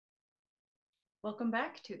Welcome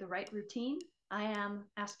back to The Right Routine. I am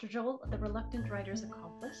Aster Joel, the Reluctant Writer's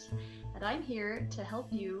Accomplice, and I'm here to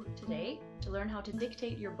help you today to learn how to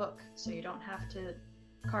dictate your book so you don't have to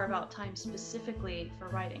carve out time specifically for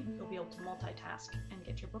writing. You'll be able to multitask and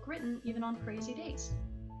get your book written even on crazy days.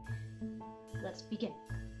 Let's begin.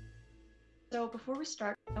 So before we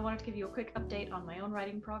start, I wanted to give you a quick update on my own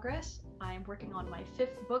writing progress. I'm working on my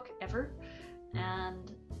 5th book ever,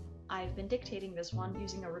 and I've been dictating this one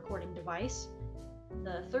using a recording device.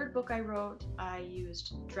 The 3rd book I wrote, I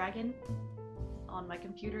used Dragon on my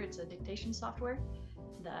computer. It's a dictation software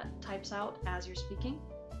that types out as you're speaking.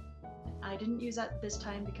 I didn't use that this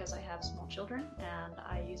time because I have small children, and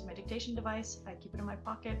I use my dictation device. I keep it in my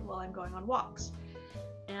pocket while I'm going on walks.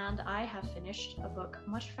 And I have finished a book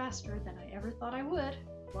much faster than I ever thought I would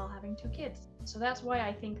while having 2 kids. So that's why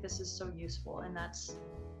I think this is so useful, and that's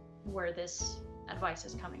where this advice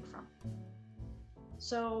is coming from.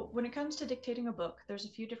 So when it comes to dictating a book, there's a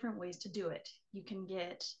few different ways to do it. You can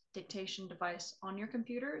get dictation device on your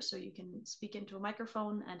computer, so you can speak into a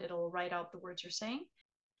microphone and it'll write out the words you're saying.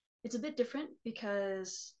 It's a bit different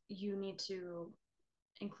because you need to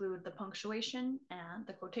include the punctuation and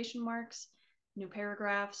the quotation marks, new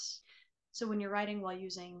paragraphs. So when you're writing while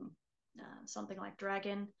using something like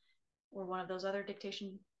Dragon or one of those other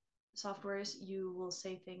dictation softwares, you will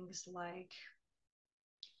say things like,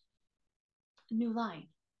 new line.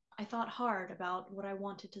 I thought hard about what I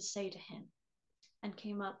wanted to say to him and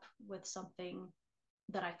came up with something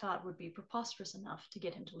that I thought would be preposterous enough to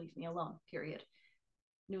get him to leave me alone, period.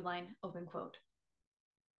 New line, open quote.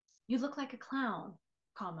 You look like a clown,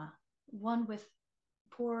 comma, one with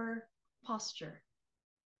poor posture,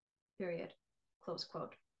 period, close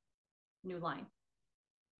quote. New line.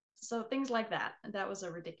 So things like that. That was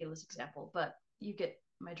a ridiculous example, but you get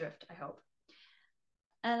my drift, I hope.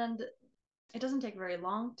 And it doesn't take very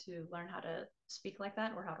long to learn how to speak like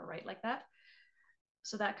that or how to write like that.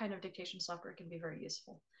 So that kind of dictation software can be very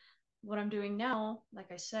useful. What I'm doing now,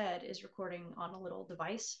 like I said, is recording on a little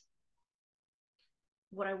device.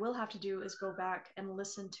 What I will have to do is go back and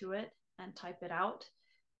listen to it and type it out.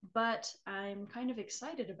 But I'm kind of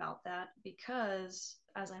excited about that because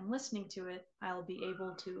as I'm listening to it, I'll be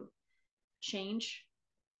able to change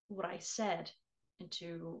what I said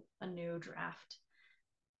into a new draft.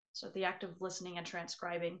 So the act of listening and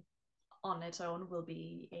transcribing on its own will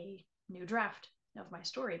be a new draft of my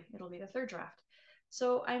story. It'll be the 3rd draft.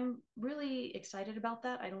 So I'm really excited about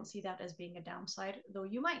that. I don't see that as being a downside, though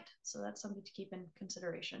you might. So that's something to keep in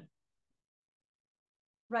consideration.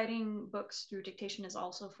 Writing books through dictation is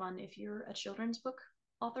also fun if you're a children's book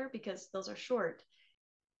author because those are short.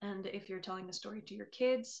 And if you're telling a story to your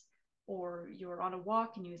kids or you're on a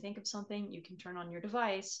walk and you think of something, you can turn on your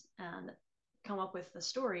device and come up with the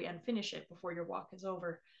story and finish it before your walk is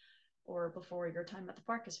over or before your time at the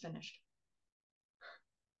park is finished.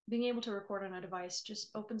 Being able to record on a device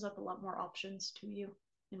just opens up a lot more options to you,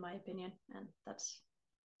 in my opinion, and that's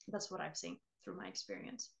what I've seen through my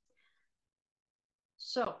experience.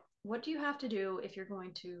 So, what do you have to do if you're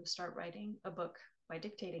going to start writing a book by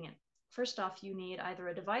dictating it? First off, you need either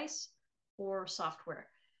a device or software.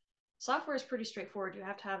 Software is pretty straightforward. You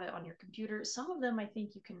have to have it on your computer. Some of them I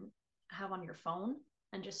think you can have on your phone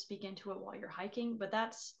and just speak into it while you're hiking, but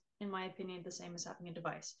that's, in my opinion, the same as having a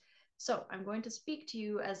device. So I'm going to speak to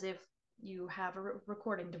you as if you have a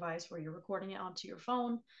recording device where you're recording it onto your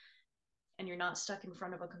phone and you're not stuck in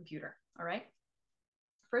front of a computer, all right?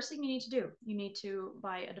 First thing you need to do, you need to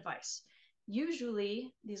buy a device.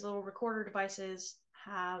 Usually, these little recorder devices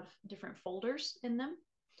have different folders in them.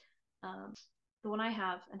 The one I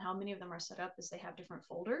have and how many of them are set up is they have different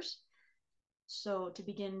folders. So to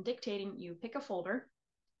begin dictating, you pick a folder.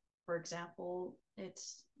 For example,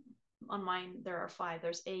 it's on mine, there are 5.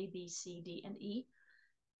 There's A, B, C, D, and E.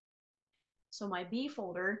 So my B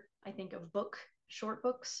folder, I think of book, short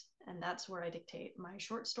books, and that's where I dictate my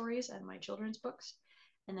short stories and my children's books.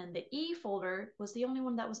 And then the E folder was the only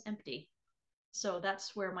one that was empty. So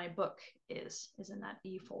that's where my book is in that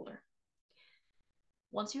E folder.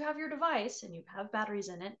 Once you have your device and you have batteries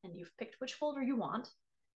in it and you've picked which folder you want,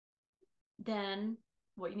 then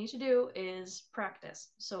what you need to do is practice.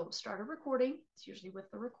 So start a recording. It's usually with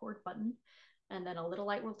the record button, and then a little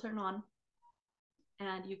light will turn on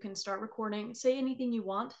and you can start recording. Say anything you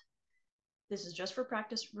want. This is just for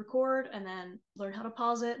practice. Record and then learn how to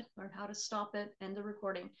pause it, learn how to stop it, end the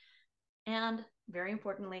recording. And very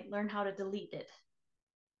importantly, learn how to delete it.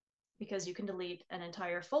 Because you can delete an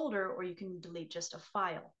entire folder or you can delete just a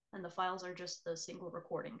file. And the files are just the single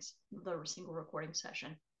recordings, the single recording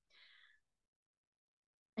session.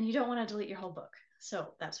 And you don't want to delete your whole book.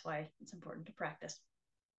 So that's why it's important to practice.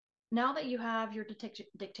 Now that you have your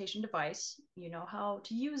dictation device, you know how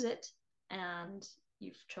to use it, and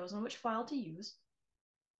you've chosen which file to use,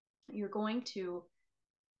 you're going to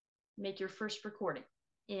make your first recording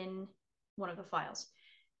in one of the files.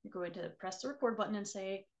 You're going to press the record button and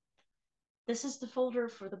say, this is the folder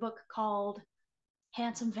for the book called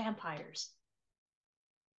Handsome Vampires.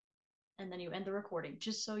 And then you end the recording,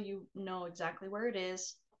 just so you know exactly where it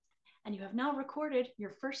is. And you have now recorded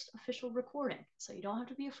your first official recording, so you don't have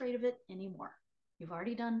to be afraid of it anymore. You've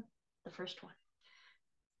already done the first one.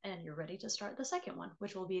 And you're ready to start the second one,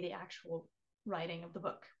 which will be the actual writing of the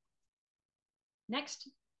book. Next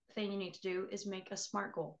thing you need to do is make a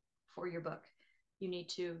SMART goal for your book. You need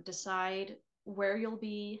to decide where you'll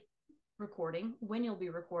be recording, when you'll be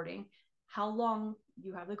recording, how long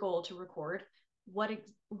you have the goal to record,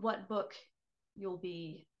 what book you'll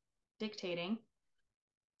be dictating,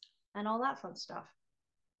 and all that fun stuff.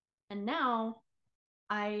 And now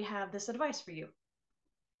I have this advice for you.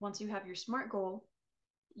 Once you have your SMART goal,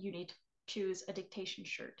 you need to choose a dictation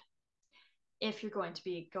shirt. If you're going to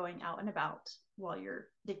be going out and about while you're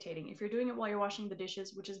dictating, if you're doing it while you're washing the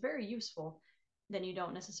dishes, which is very useful, then you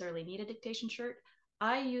don't necessarily need a dictation shirt.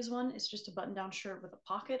 I use one. It's just a button-down shirt with a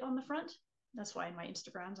pocket on the front. That's why in my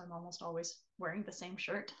Instagrams, I'm almost always wearing the same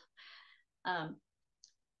shirt.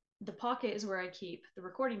 The pocket is where I keep the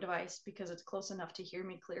recording device because it's close enough to hear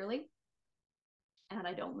me clearly, and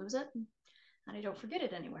I don't lose it, and I don't forget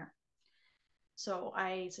it anywhere. So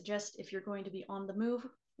I suggest if you're going to be on the move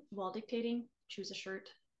while dictating, choose a shirt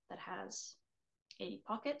that has a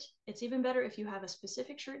pocket. It's even better if you have a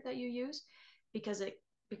specific shirt that you use, because it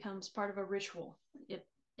becomes part of a ritual.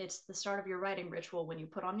 It's the start of your writing ritual. When you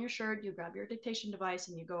put on your shirt, you grab your dictation device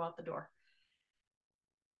and you go out the door.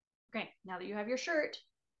 Okay, now that you have your shirt,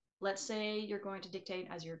 let's say you're going to dictate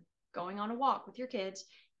as you're going on a walk with your kids.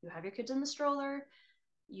 You have your kids in the stroller,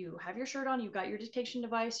 you have your shirt on, you've got your dictation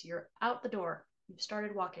device, you're out the door, you've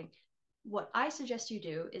started walking. What I suggest you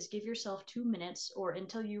do is give yourself 2 minutes, or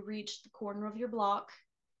until you reach the corner of your block.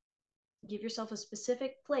 Give yourself a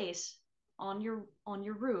specific place on your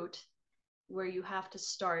route where you have to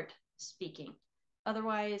start speaking.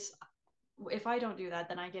 Otherwise, if I don't do that,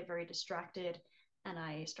 then I get very distracted and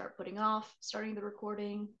I start putting off starting the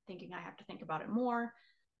recording, thinking I have to think about it more,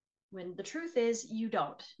 when the truth is you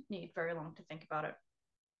don't need very long to think about it.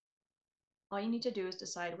 All you need to do is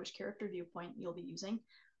decide which character viewpoint you'll be using,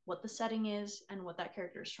 what the setting is, and what that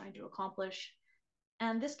character is trying to accomplish.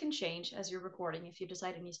 And this can change as you're recording. If you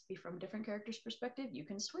decide it needs to be from a different character's perspective, you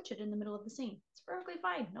can switch it in the middle of the scene. It's perfectly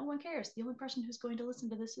fine. No one cares. The only person who's going to listen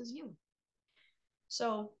to this is you.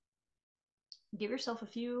 So give yourself a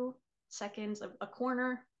few seconds, a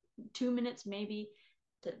corner, 2 minutes maybe,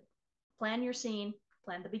 to plan your scene,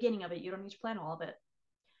 plan the beginning of it. You don't need to plan all of it.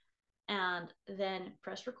 And then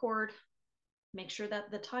press record. Make sure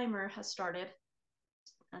that the timer has started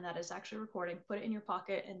and that is actually recording. Put it in your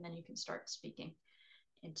pocket, and then you can start speaking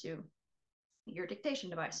into your dictation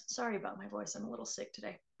device. Sorry about my voice. I'm a little sick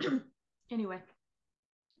today. Anyway,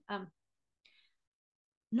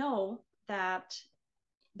 know that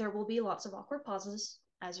there will be lots of awkward pauses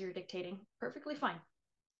as you're dictating. Perfectly fine.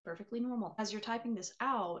 Perfectly normal. As you're typing this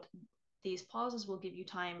out, these pauses will give you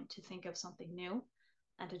time to think of something new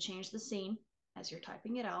and to change the scene as you're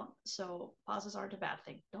typing it out. So pauses aren't a bad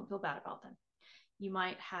thing. Don't feel bad about them. You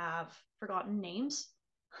might have forgotten names.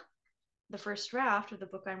 The first draft of the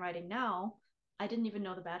book I'm writing now, I didn't even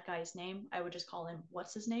know the bad guy's name. I would just call him,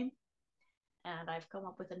 what's his name? And I've come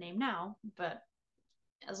up with a name now, but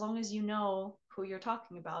as long as you know who you're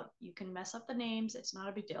talking about, you can mess up the names. It's not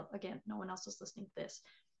a big deal. Again, no one else is listening to this.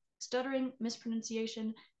 Stuttering,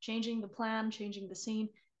 mispronunciation, changing the plan, changing the scene,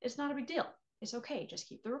 it's not a big deal. It's okay. Just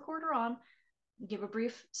keep the recorder on, give a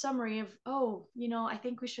brief summary of, oh, I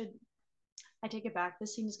think we should, I take it back.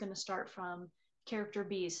 This scene is going to start from character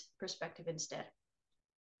B's perspective instead.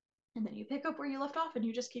 And then you pick up where you left off and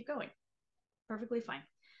you just keep going. Perfectly fine.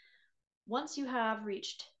 Once you have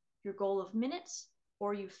reached your goal of minutes,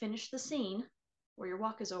 or you finish the scene where your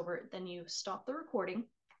walk is over, then you stop the recording,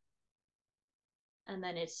 and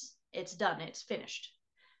then it's done, it's finished.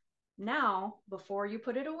 Now, before you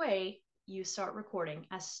put it away, you start recording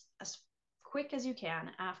as quick as you can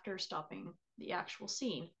after stopping the actual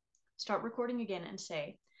scene. Start recording again and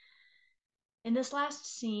say, in this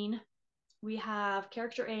last scene, we have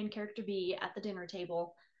character A and character B at the dinner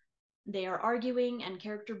table. They are arguing, and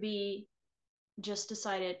character B just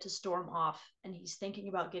decided to storm off, and he's thinking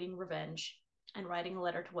about getting revenge and writing a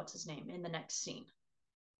letter to what's his name in the next scene.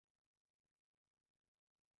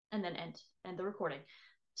 And then end the recording.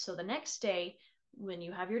 So the next day, when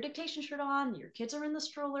you have your dictation shirt on, your kids are in the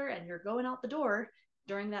stroller, and you're going out the door,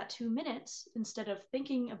 During that 2 minutes, instead of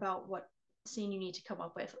thinking about what scene you need to come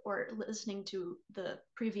up with or listening to the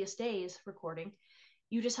previous day's recording,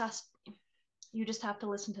 you just have to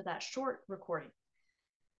listen to that short recording,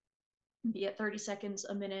 be it 30 seconds,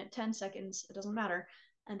 a minute, 10 seconds, it doesn't matter.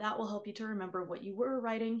 And that will help you to remember what you were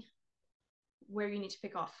writing, where you need to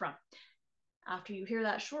pick off from. After you hear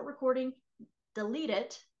that short recording, delete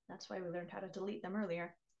it. That's why we learned how to delete them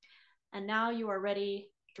earlier. And now you are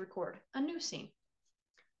ready to record a new scene.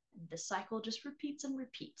 The cycle just repeats and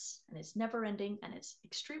repeats, and it's never ending, and it's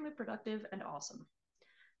extremely productive and awesome.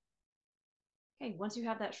 Okay, once you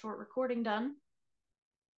have that short recording done,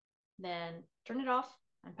 then turn it off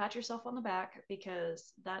and pat yourself on the back,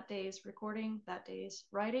 because that day's recording, that day's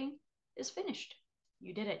writing is finished.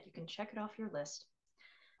 You did it. You can check it off your list.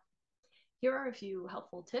 Here are a few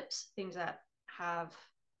helpful tips, things that have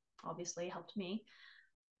obviously helped me.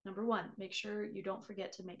 Number 1, make sure you don't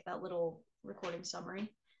forget to make that little recording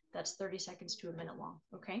summary that's 30 seconds to a minute long,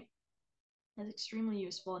 okay? That's extremely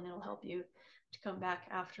useful, and it'll help you to come back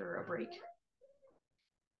after a break,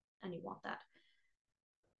 and you want that.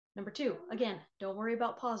 Number 2, again, don't worry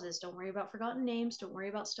about pauses, don't worry about forgotten names, don't worry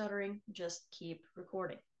about stuttering, just keep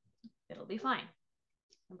recording. It'll be fine.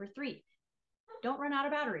 Number 3, don't run out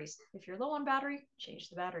of batteries. If you're low on battery, change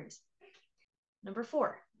the batteries. Number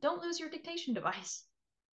 4, don't lose your dictation device,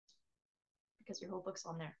 because your whole book's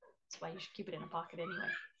on there. That's why you should keep it in a pocket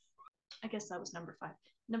anyway. I guess that was number 5.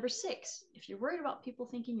 Number 6, if you're worried about people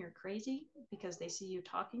thinking you're crazy because they see you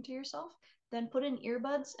talking to yourself, then put in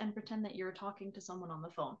earbuds and pretend that you're talking to someone on the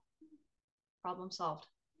phone. Problem solved.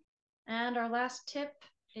 And our last tip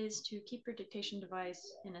is to keep your dictation device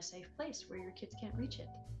in a safe place where your kids can't reach it.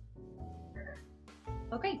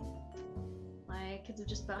 Okay, my kids have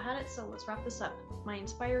just about had it, so let's wrap this up. My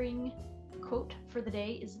inspiring quote for the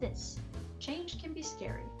day is this: change can be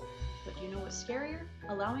scary, but do you know what's scarier?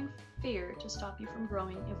 Allowing fear to stop you from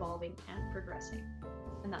growing, evolving, and progressing.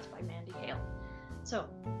 And that's by Mandy Hale. So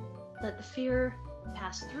let the fear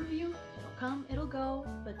pass through you. It'll come, it'll go,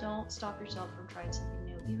 but don't stop yourself from trying something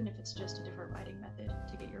new, even if it's just a different writing method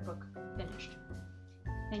to get your book finished.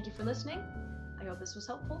 Thank you for listening. I hope this was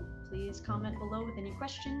helpful. Please comment below with any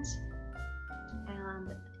questions.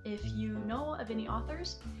 And if you know of any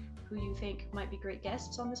authors who you think might be great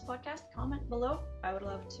guests on this podcast, comment below. I would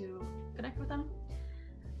love to connect with them.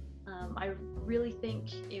 I really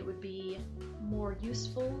think it would be more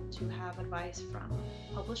useful to have advice from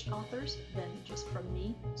published authors than just from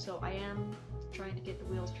me, so I am trying to get the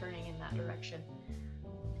wheels turning in that direction.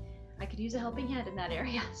 I could use a helping hand in that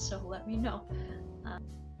area, so let me know.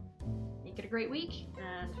 Make it a great week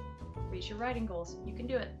and reach your writing goals. You can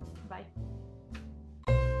do it. Bye.